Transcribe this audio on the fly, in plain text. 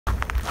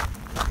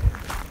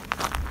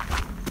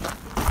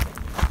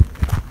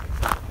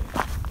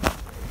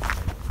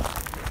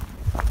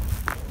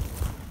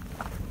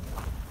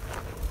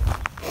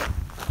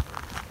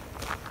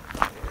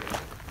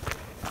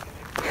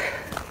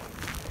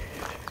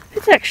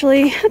It's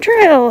actually a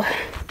trail.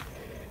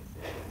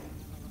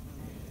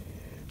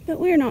 But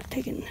we're not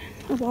taking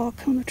a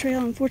walk on the trail,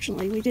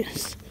 unfortunately. We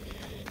just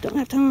don't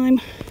have time.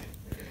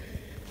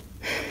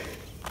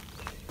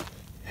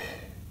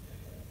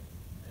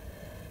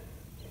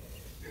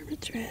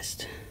 Hermit's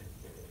Rest.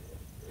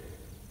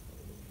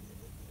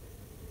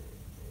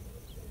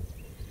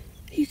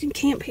 You can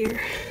camp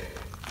here.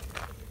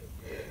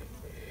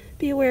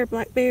 Be aware of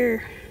black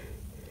bear.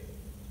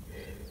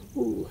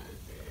 Ooh.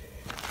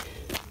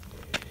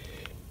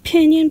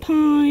 Pinyon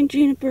pine,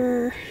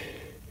 juniper,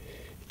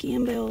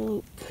 gambel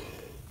oak.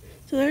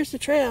 So there's the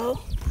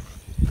trail.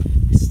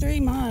 It's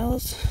 3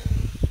 miles.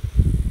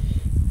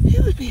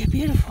 It would be a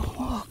beautiful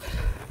walk,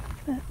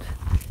 but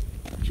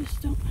I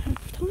just don't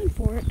have time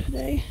for it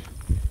today.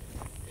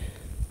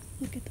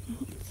 Look at the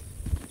mountains.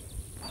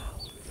 Wow.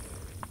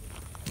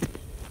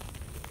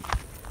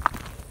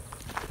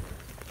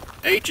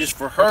 H is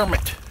for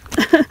Hermit.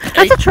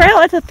 That's a trail.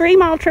 It's a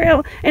 3-mile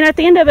trail, and at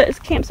the end of it is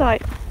a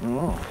campsite.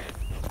 Oh.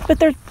 But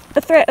there's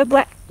a threat of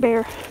black bear.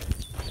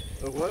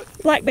 Of what?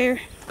 Black bear.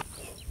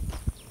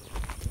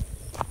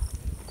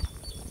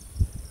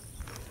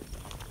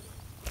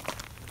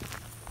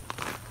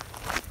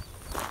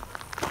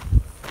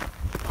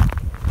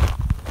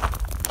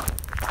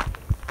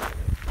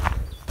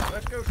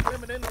 Let's go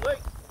swimming in the lake.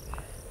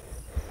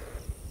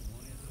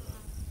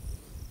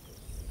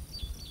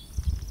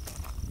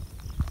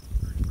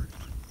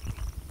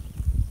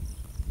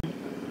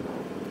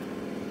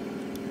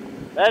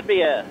 That'd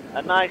be a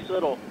nice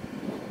little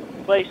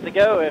place to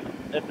go if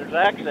there's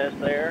access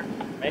there.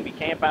 Maybe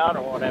camp out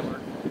or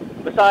whatever.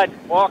 Besides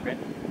walking.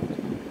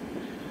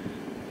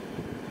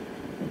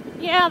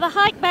 Yeah, the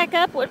hike back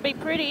up would be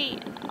pretty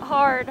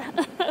hard.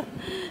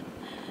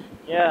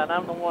 Yeah, and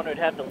I'm the one who'd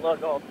have to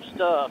lug all the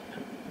stuff.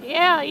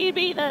 Yeah, you'd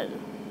be the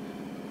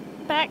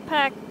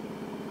backpack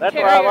That's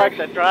carrier. why I like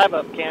the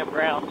drive-up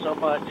campground so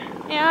much.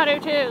 Yeah, I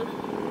do too.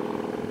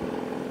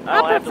 I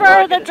don't I have to prefer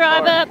walk the it as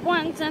far. drive-up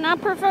ones, and I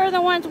prefer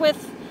the ones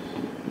with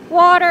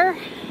water.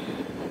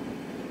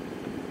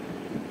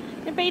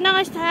 It'd be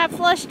nice to have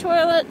flush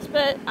toilets,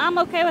 but I'm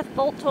okay with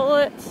bolt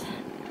toilets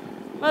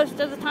most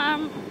of the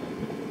time.